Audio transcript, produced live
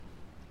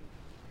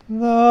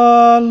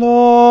The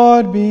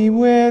Lord be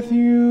with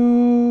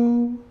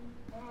you.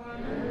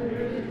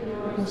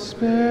 The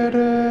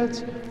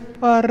Spirit.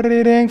 A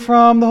reading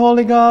from the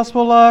Holy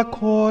Gospel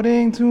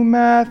according to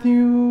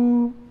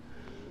Matthew.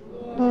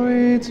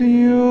 Glory to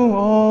you,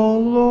 O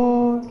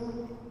Lord.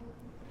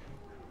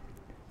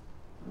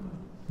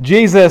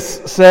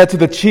 Jesus said to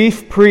the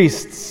chief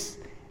priests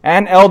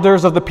and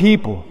elders of the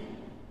people,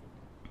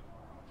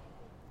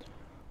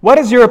 "What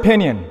is your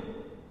opinion?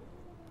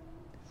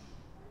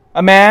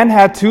 A man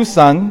had 2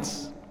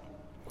 sons.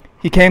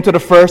 He came to the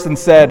first and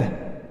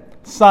said,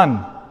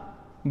 'Son,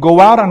 go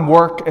out and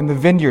work in the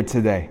vineyard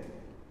today.'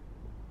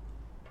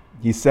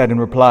 He said in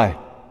reply,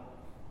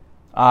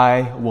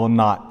 'I will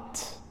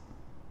not.'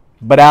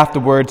 But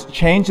afterwards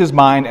changed his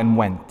mind and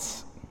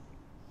went.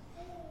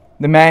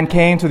 The man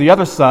came to the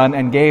other son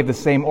and gave the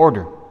same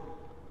order.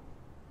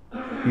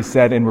 He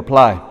said in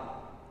reply,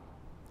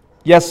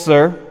 'Yes,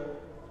 sir,'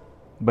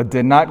 but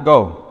did not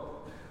go.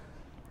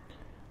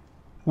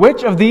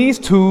 Which of these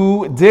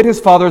 2 did his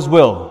father's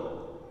will?"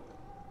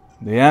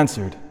 They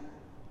answered,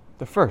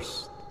 "The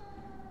first."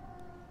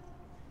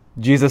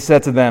 Jesus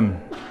said to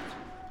them,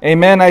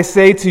 "Amen, I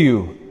say to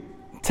you,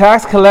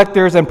 tax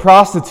collectors and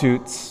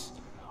prostitutes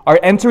are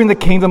entering the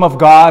kingdom of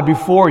God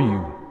before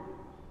you.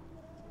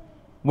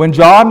 When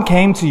John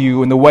came to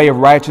you in the way of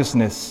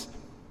righteousness,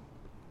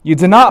 you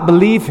did not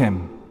believe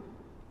him,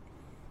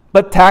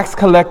 but tax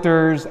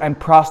collectors and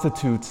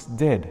prostitutes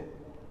did.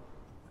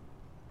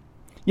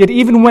 Yet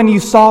even when you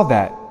saw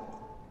that,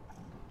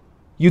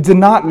 you did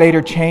not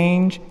later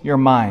change your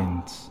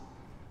minds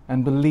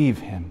and believe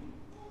him."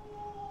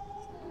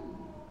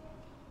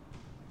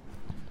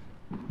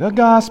 The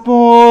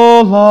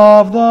Gospel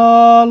of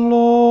the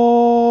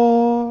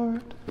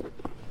Lord.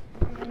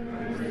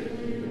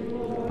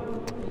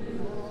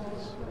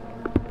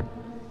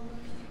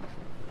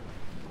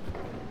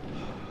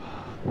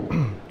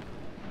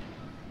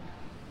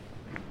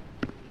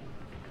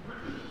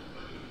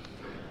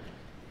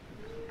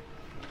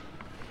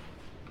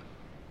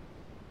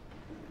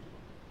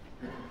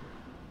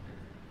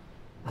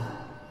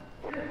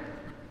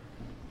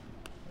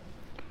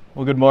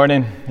 Well, good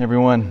morning,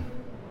 everyone.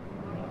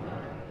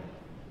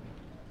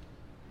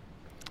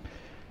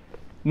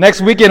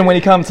 Next weekend, when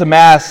you come to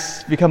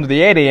Mass, if you come to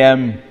the 8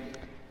 a.m.,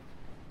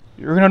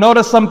 you're going to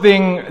notice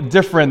something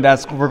different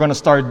we're going to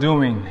start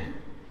doing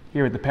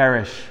here at the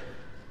parish.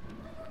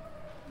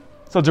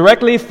 So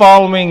directly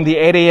following the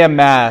 8 a.m.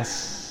 Mass,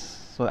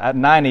 so at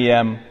 9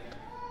 a.m.,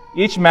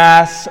 each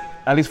Mass,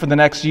 at least for the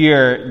next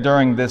year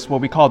during this, what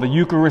we call the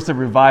Eucharistic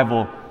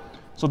Revival.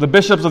 So the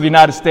bishops of the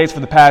United States for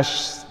the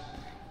past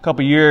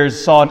couple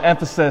years saw an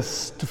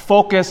emphasis to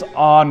focus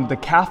on the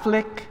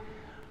Catholic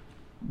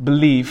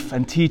belief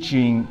and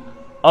teaching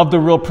of the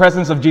real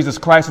presence of Jesus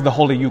Christ in the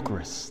Holy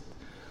Eucharist.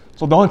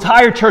 So the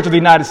entire Church of the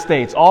United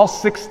States, all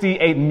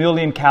 68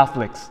 million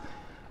Catholics,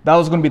 that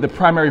was going to be the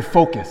primary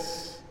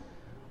focus.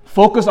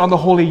 Focus on the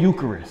Holy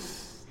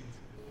Eucharist.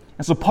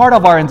 And so part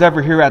of our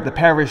endeavor here at the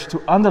parish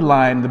to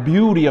underline the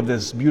beauty of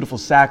this beautiful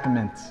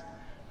sacrament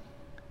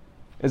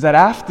is that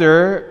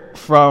after,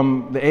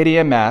 from the 8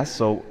 a.m. Mass,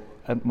 so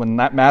when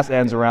that Mass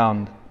ends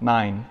around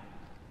 9,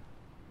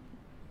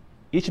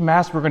 each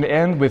Mass we're going to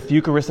end with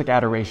Eucharistic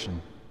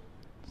adoration.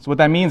 So what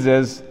that means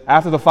is,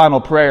 after the final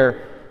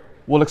prayer,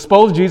 we'll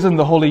expose Jesus in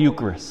the Holy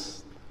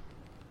Eucharist.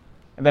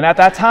 And then at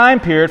that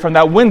time period, from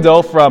that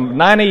window from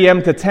 9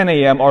 a.m. to 10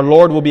 a.m., our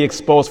Lord will be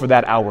exposed for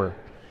that hour.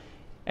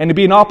 And it'll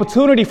be an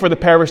opportunity for the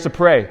parish to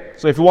pray.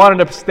 So if you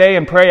wanted to stay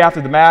and pray after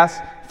the Mass,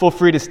 feel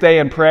free to stay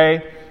and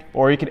pray,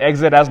 or you can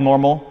exit as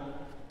normal.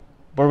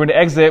 But we're going to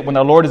exit when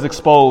our Lord is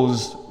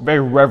exposed very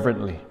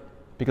reverently,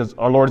 because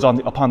our Lord is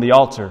upon the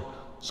altar.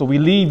 So we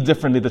leave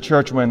differently the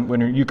church when we're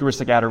in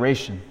Eucharistic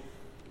adoration.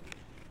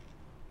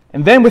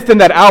 And then within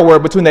that hour,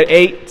 between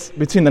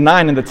the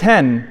 9 and the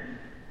 10,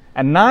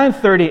 at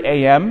 9:30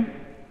 a.m.,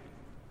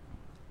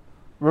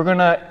 we're going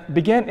to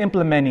begin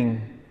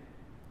implementing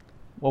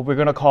what we're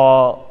going to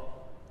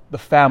call the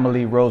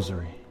family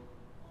rosary.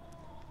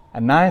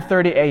 At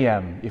 9:30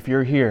 a.m., if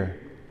you're here,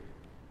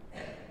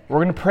 we're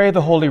going to pray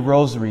the Holy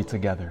Rosary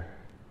together.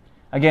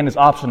 Again, it's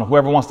optional.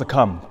 Whoever wants to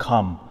come,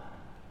 come.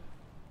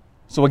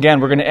 So again,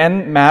 we're going to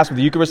end Mass with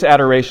the Eucharistic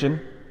adoration.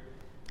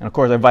 And of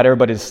course, I invite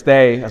everybody to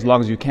stay as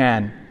long as you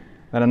can.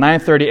 Then at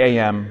 9:30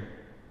 a.m.,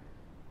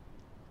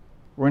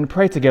 we're going to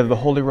pray together the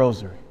Holy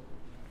Rosary.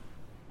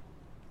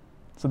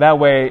 So that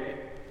way,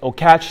 it'll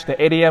catch the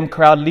 8 a.m.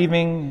 crowd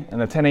leaving and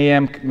the 10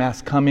 a.m.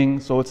 Mass coming.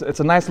 So it's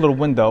a nice little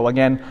window.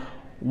 Again,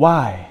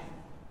 why?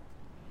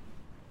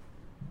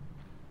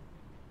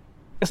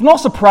 It's no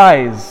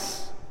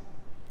surprise.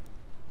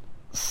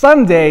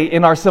 Sunday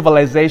in our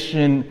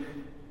civilization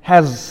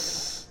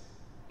has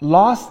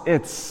lost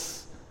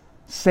its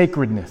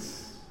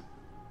sacredness.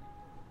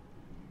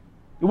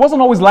 It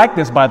wasn't always like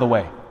this, by the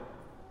way.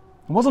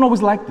 It wasn't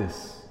always like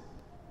this.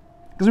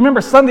 Because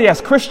remember, Sunday as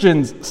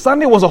Christians,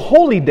 Sunday was a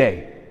holy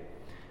day.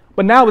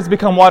 But now it's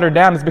become watered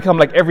down. It's become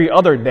like every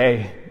other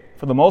day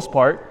for the most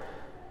part.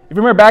 If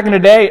you remember back in the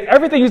day,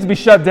 everything used to be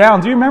shut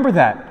down. Do you remember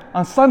that?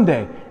 On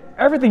Sunday,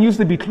 everything used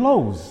to be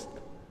closed.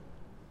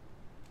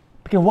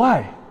 Because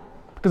why?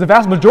 Because the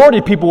vast majority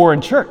of people were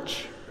in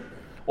church.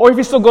 Or if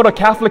you still go to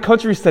Catholic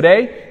countries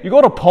today, you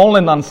go to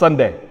Poland on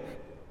Sunday.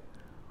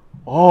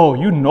 Oh,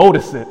 you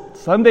notice it.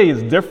 Sunday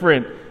is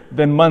different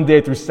than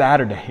Monday through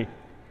Saturday.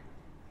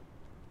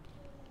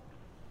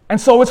 And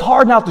so it's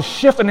hard now to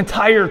shift an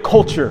entire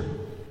culture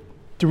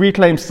to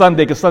reclaim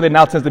Sunday, because Sunday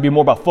now tends to be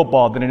more about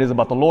football than it is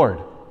about the Lord.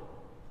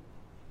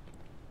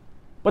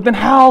 But then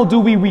how do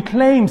we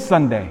reclaim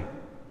Sunday?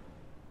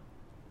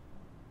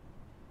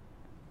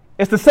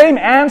 It's the same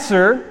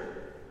answer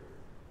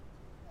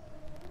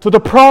to the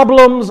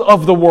problems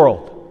of the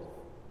world.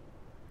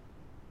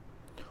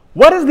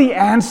 What is the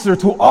answer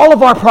to all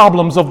of our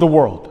problems of the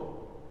world?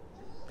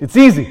 It's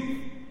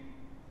easy.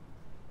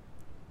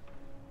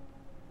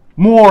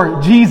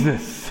 More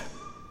Jesus.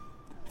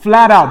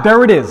 Flat out,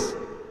 there it is.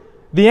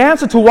 The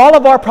answer to all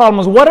of our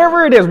problems,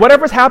 whatever it is,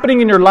 whatever's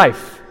happening in your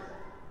life,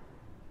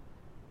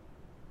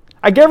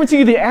 I guarantee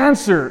you the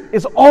answer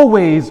is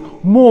always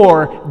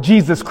more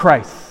Jesus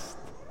Christ.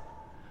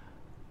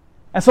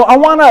 And so I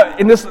want to,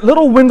 in this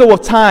little window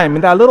of time,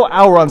 in that little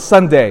hour on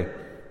Sunday,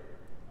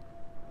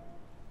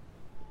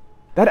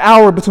 that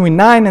hour between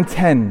 9 and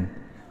 10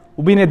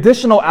 will be an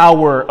additional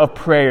hour of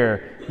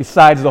prayer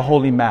besides the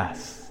Holy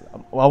Mass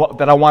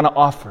that I want to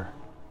offer.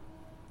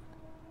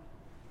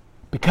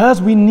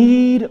 Because we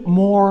need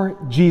more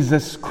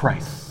Jesus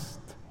Christ.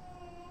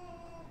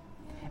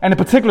 And in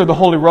particular, the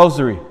Holy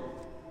Rosary.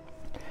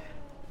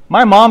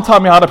 My mom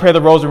taught me how to pray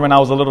the Rosary when I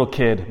was a little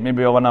kid,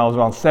 maybe when I was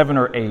around 7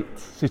 or 8.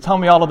 She taught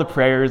me all of the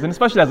prayers, and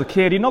especially as a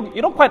kid, you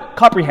don't quite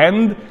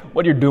comprehend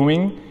what you're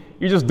doing.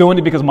 You're just doing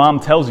it because mom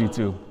tells you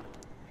to.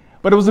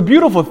 But it was a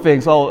beautiful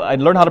thing. So I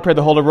learned how to pray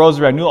the Holy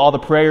Rosary. I knew all the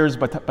prayers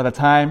by the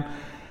time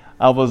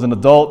I was an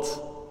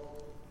adult.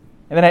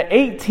 And then at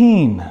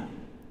 18,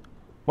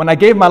 when I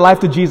gave my life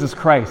to Jesus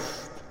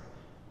Christ,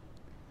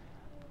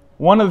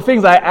 one of the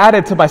things I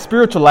added to my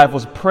spiritual life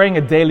was praying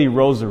a daily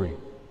rosary.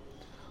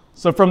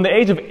 So from the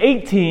age of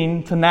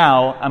 18 to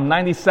now, I'm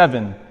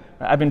 97.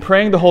 I've been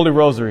praying the Holy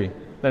Rosary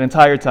that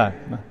entire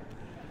time.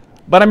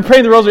 But I'm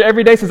praying the Rosary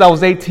every day since I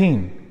was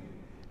 18.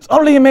 It's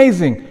utterly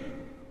amazing.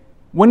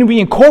 When we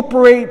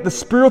incorporate the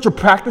spiritual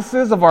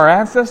practices of our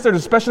ancestors,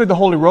 especially the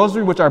Holy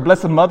Rosary, which our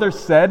Blessed Mother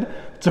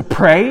said to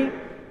pray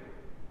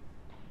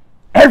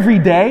every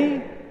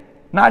day,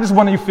 not just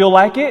when you feel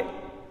like it,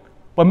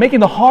 but making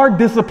the hard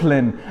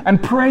discipline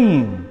and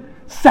praying,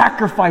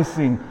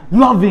 sacrificing,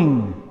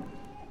 loving.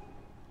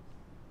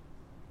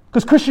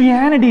 Because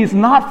Christianity is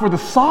not for the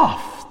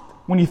soft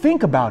when you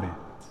think about it.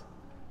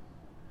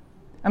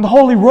 And the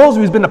Holy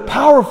Rosary has been a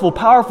powerful,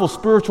 powerful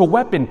spiritual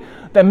weapon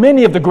that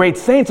many of the great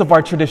saints of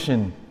our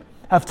tradition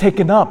have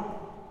taken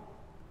up.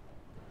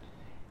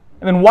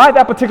 And then why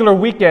that particular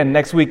weekend,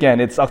 next weekend?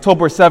 It's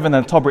October 7th and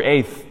October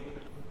 8th.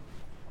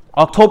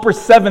 October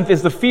 7th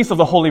is the Feast of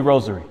the Holy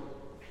Rosary.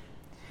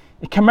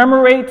 It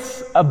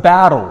commemorates a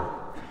battle,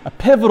 a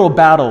pivotal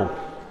battle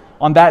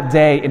on that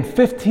day in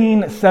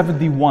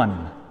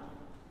 1571.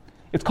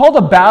 It's called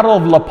the Battle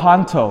of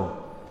Lepanto.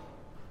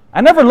 I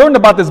never learned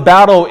about this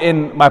battle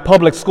in my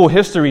public school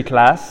history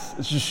class.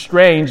 It's just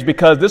strange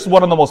because this is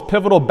one of the most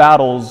pivotal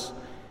battles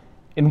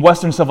in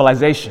Western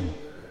civilization.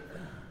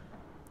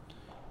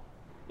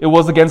 It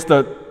was against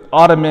the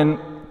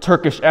Ottoman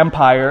Turkish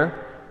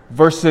Empire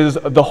versus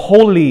the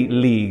Holy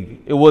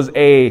League. It was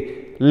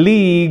a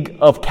league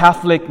of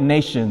Catholic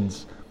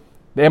nations.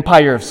 The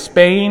Empire of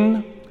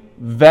Spain,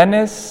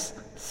 Venice,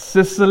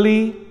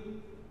 Sicily,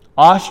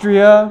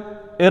 Austria,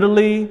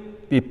 Italy,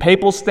 the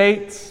Papal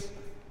States.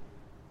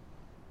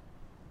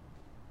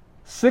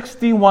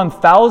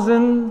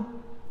 61,000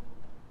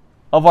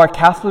 of our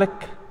Catholic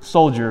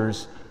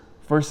soldiers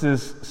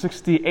versus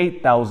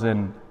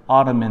 68,000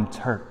 Ottoman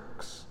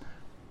Turks.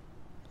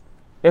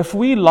 If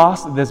we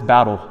lost this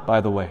battle,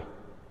 by the way,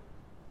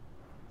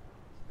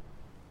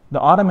 the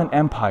Ottoman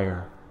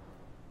Empire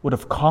would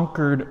have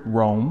conquered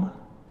Rome.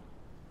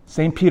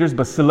 St. Peter's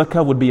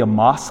Basilica would be a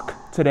mosque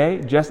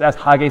today, just as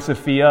Hagia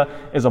Sophia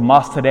is a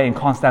mosque today in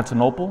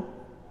Constantinople.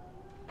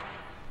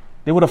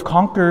 They would have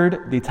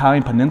conquered the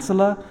Italian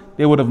peninsula.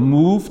 They would have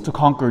moved to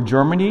conquer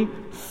Germany,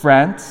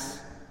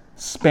 France,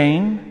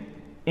 Spain,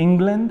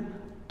 England.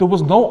 There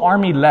was no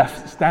army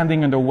left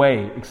standing in their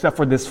way except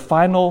for this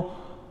final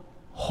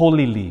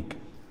Holy League.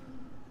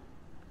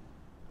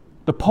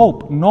 The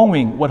Pope,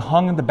 knowing what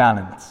hung in the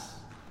balance,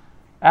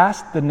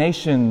 asked the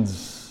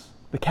nations,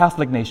 the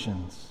Catholic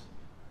nations,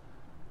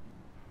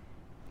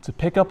 to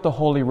pick up the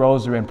Holy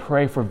Rosary and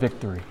pray for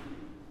victory.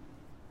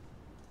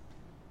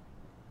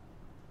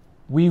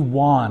 We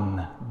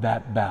won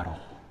that battle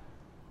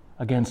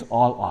against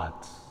all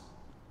odds.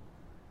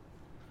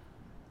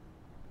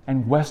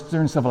 And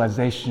Western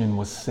civilization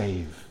was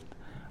saved.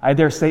 I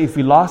dare say if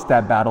we lost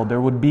that battle, there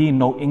would be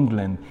no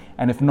England.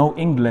 And if no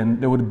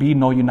England, there would be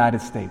no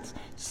United States.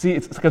 See,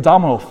 it's like a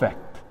domino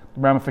effect,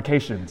 the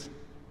ramifications.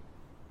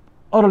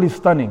 Utterly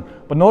stunning.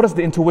 But notice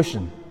the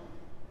intuition.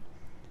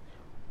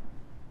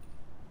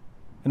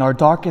 In our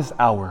darkest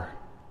hour,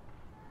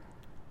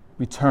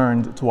 we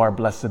turned to our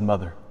Blessed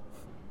Mother.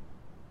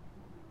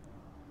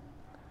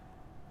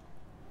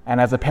 And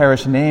as a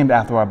parish named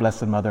after our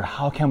Blessed Mother,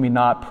 how can we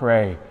not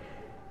pray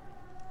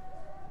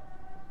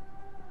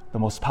the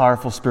most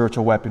powerful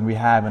spiritual weapon we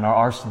have in our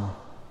arsenal?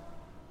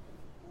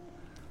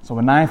 So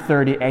at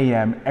 9:30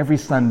 a.m. every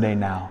Sunday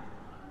now,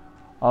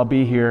 I'll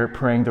be here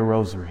praying the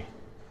rosary.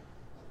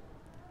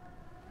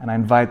 And I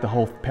invite the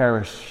whole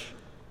parish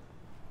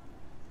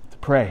to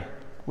pray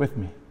with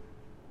me.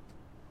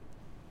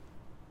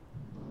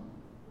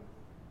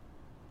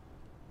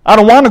 I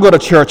don't want to go to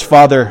church,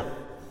 Father.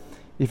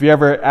 If you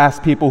ever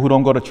ask people who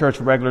don't go to church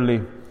regularly,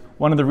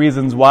 one of the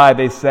reasons why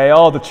they say,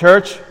 the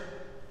church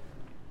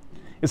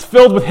is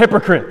filled with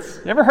hypocrites.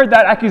 You ever heard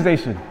that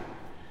accusation?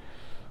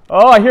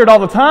 I hear it all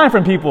the time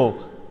from people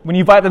when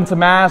you invite them to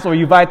Mass or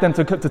you invite them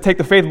to take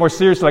the faith more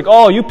seriously.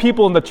 Like, you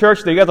people in the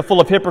church, you guys are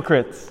full of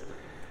hypocrites.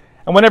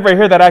 And whenever I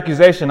hear that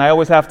accusation, I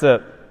always have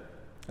to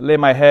lay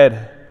my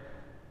head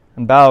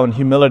and bow in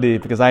humility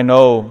because I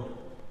know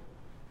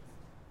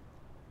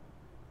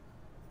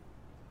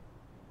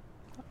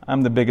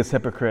I'm the biggest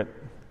hypocrite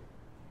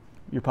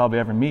you probably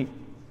ever meet.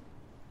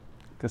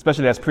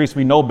 Especially as priests,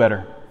 we know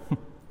better.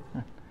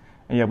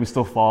 And yet we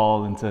still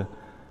fall into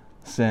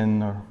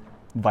sin or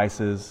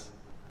vices.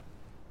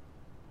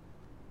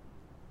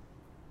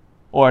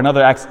 Or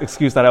another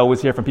excuse that I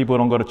always hear from people who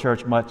don't go to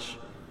church much.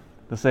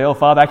 They'll say,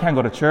 Father, I can't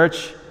go to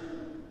church.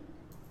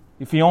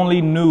 If you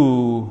only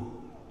knew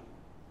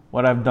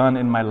what I've done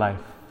in my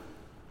life.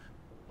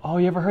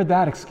 You ever heard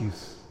that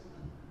excuse?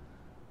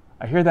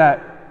 I hear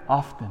that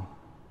often.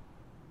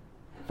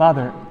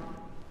 Father,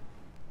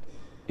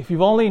 if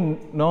you've only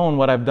known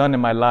what I've done in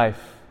my life,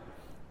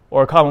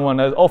 or a common one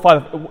is,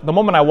 Father, the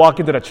moment I walk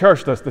into the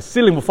church, the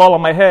ceiling will fall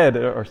on my head,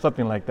 or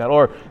something like that.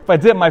 Or if I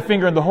dip my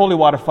finger in the holy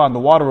water fountain, the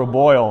water will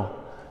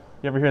boil.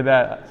 You ever hear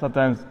that?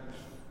 Sometimes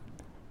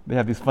they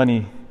have these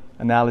funny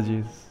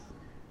analogies.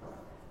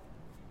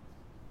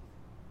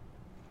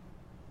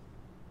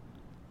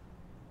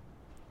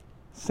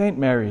 St.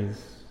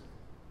 Mary's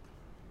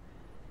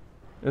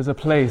is a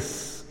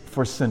place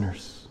for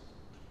sinners.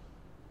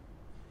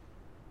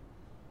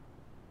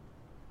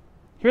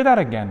 Hear that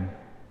again.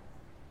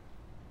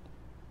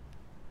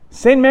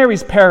 St.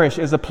 Mary's Parish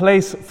is a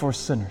place for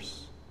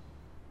sinners.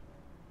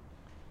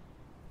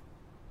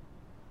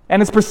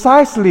 And it's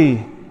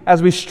precisely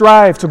as we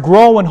strive to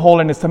grow in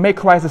holiness, to make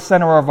Christ the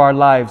center of our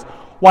lives,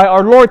 why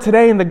our Lord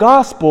today in the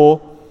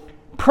gospel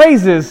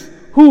praises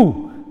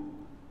who?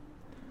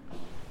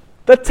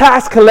 The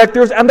tax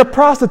collectors and the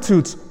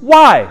prostitutes.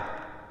 Why?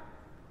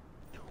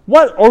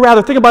 Or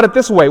rather, think about it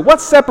this way.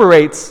 What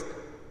separates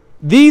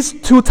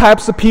these two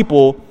types of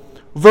people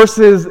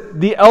versus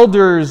the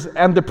elders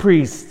and the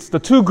priests, the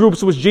two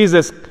groups which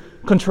Jesus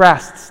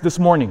contrasts this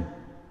morning?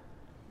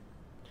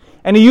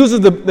 And he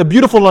uses the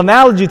beautiful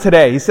analogy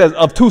today. He says,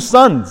 of two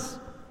sons.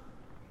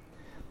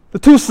 The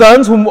two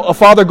sons whom a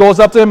father goes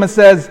up to him and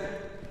says,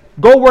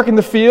 go work in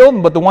the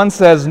field, but the one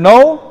says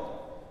no,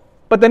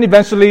 but then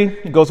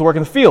eventually he goes to work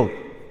in the field.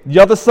 The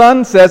other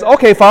son says,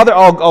 okay, Father,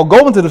 I'll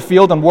go into the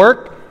field and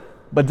work,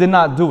 but did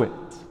not do it.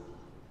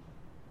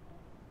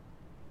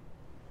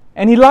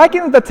 And he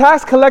likens the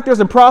tax collectors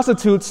and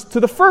prostitutes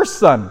to the first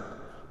son,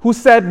 who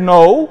said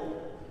no,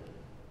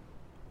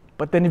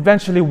 but then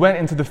eventually went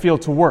into the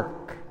field to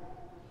work.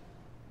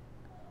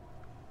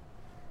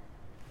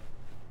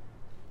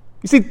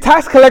 You see,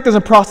 tax collectors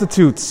and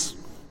prostitutes,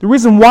 the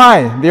reason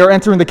why they are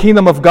entering the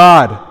kingdom of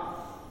God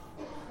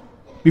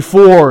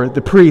before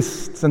the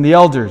priests and the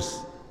elders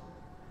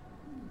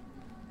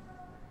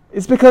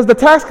is because the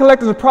tax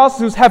collectors and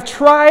prostitutes have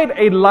tried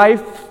a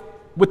life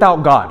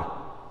without God.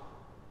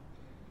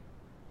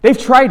 They've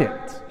tried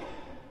it.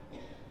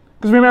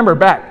 Because remember,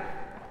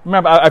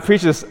 I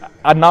preach this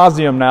ad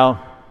nauseum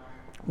now,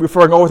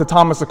 referring over to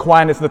Thomas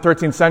Aquinas in the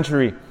 13th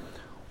century.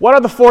 What are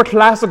the four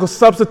classical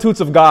substitutes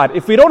of God?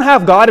 If we don't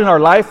have God in our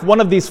life, one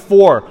of these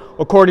four,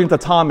 according to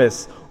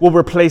Thomas, will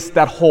replace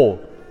that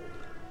whole.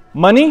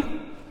 Money,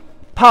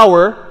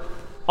 power,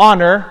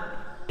 honor,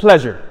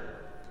 pleasure.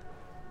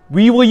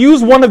 We will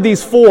use one of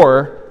these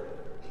four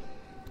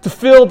to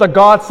fill the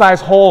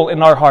God-sized hole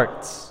in our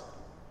hearts.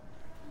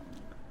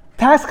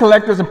 Tax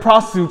collectors and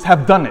prostitutes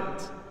have done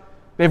it.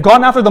 They've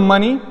gone after the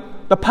money,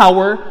 the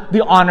power,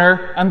 the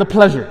honor, and the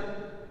pleasure.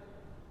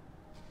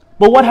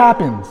 But what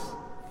happens?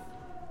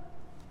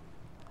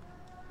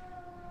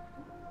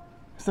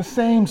 It's the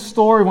same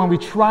story when we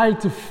try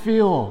to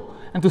fill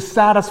and to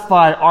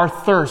satisfy our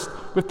thirst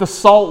with the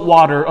salt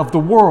water of the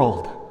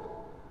world.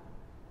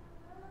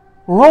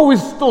 We're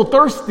always still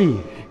thirsty,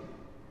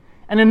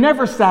 and it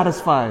never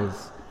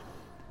satisfies.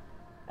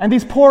 And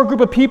these poor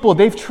group of people,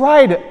 they've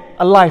tried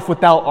a life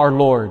without our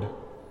Lord.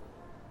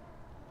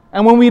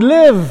 And when we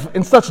live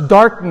in such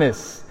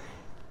darkness,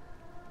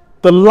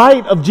 the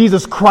light of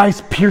Jesus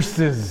Christ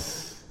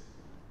pierces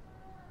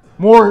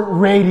more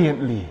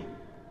radiantly.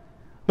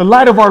 The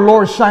light of our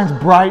Lord shines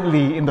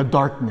brightly in the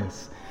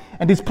darkness.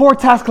 And these poor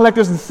tax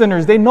collectors and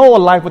sinners, they know a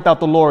life without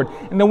the Lord.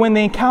 And then when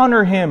they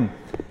encounter Him,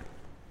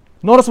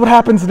 notice what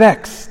happens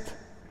next.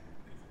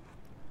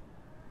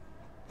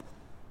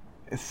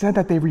 It said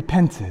that they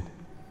repented,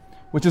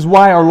 which is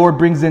why our Lord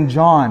brings in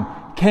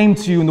John, came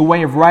to you in the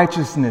way of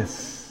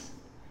righteousness.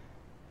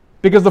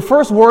 Because the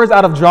first words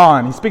out of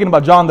John, he's speaking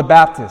about John the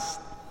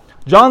Baptist.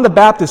 John the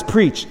Baptist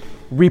preached,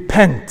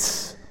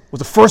 repent, was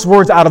the first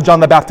words out of John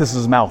the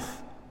Baptist's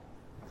mouth.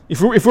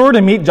 If we were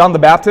to meet John the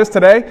Baptist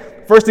today,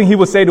 first thing he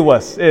would say to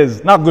us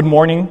is, not good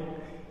morning,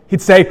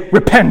 he'd say,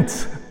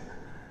 repent,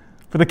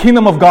 for the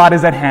kingdom of God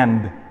is at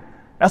hand.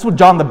 That's what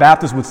John the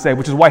Baptist would say,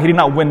 which is why he did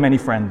not win many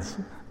friends.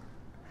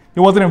 He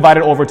wasn't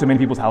invited over to many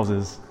people's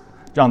houses,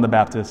 John the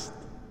Baptist,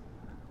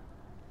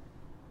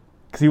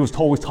 because he was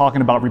always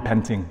talking about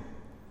repenting.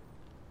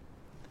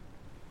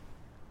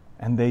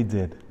 And they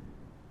did.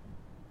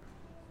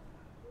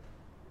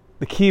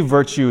 The key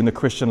virtue in the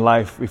Christian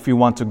life, if you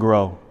want to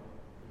grow,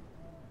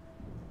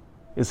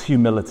 is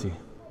humility.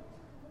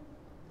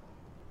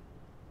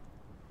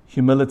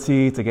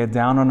 Humility to get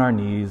down on our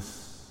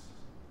knees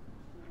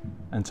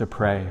and to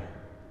pray.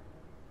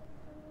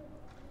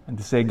 And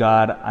to say,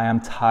 God, I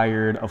am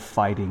tired of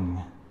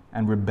fighting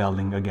and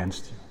rebelling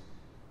against you.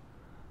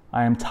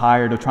 I am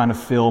tired of trying to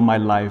fill my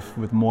life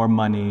with more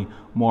money,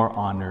 more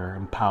honor,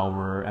 and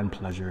power and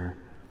pleasure.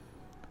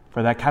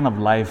 For that kind of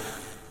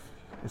life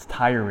is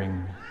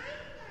tiring.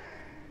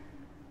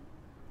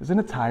 Isn't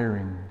it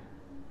tiring?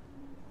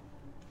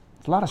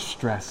 It's a lot of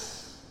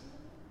stress,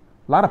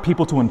 a lot of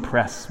people to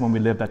impress when we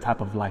live that type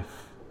of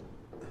life.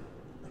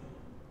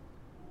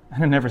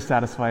 And it never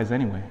satisfies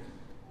anyway.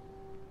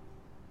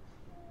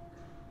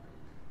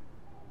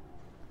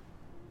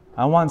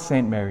 I want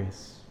St.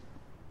 Mary's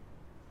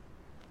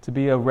to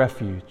be a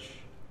refuge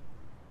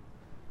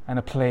and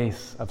a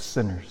place of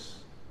sinners,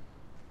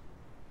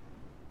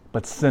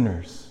 but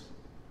sinners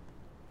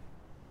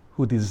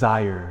who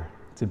desire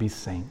to be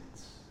saints.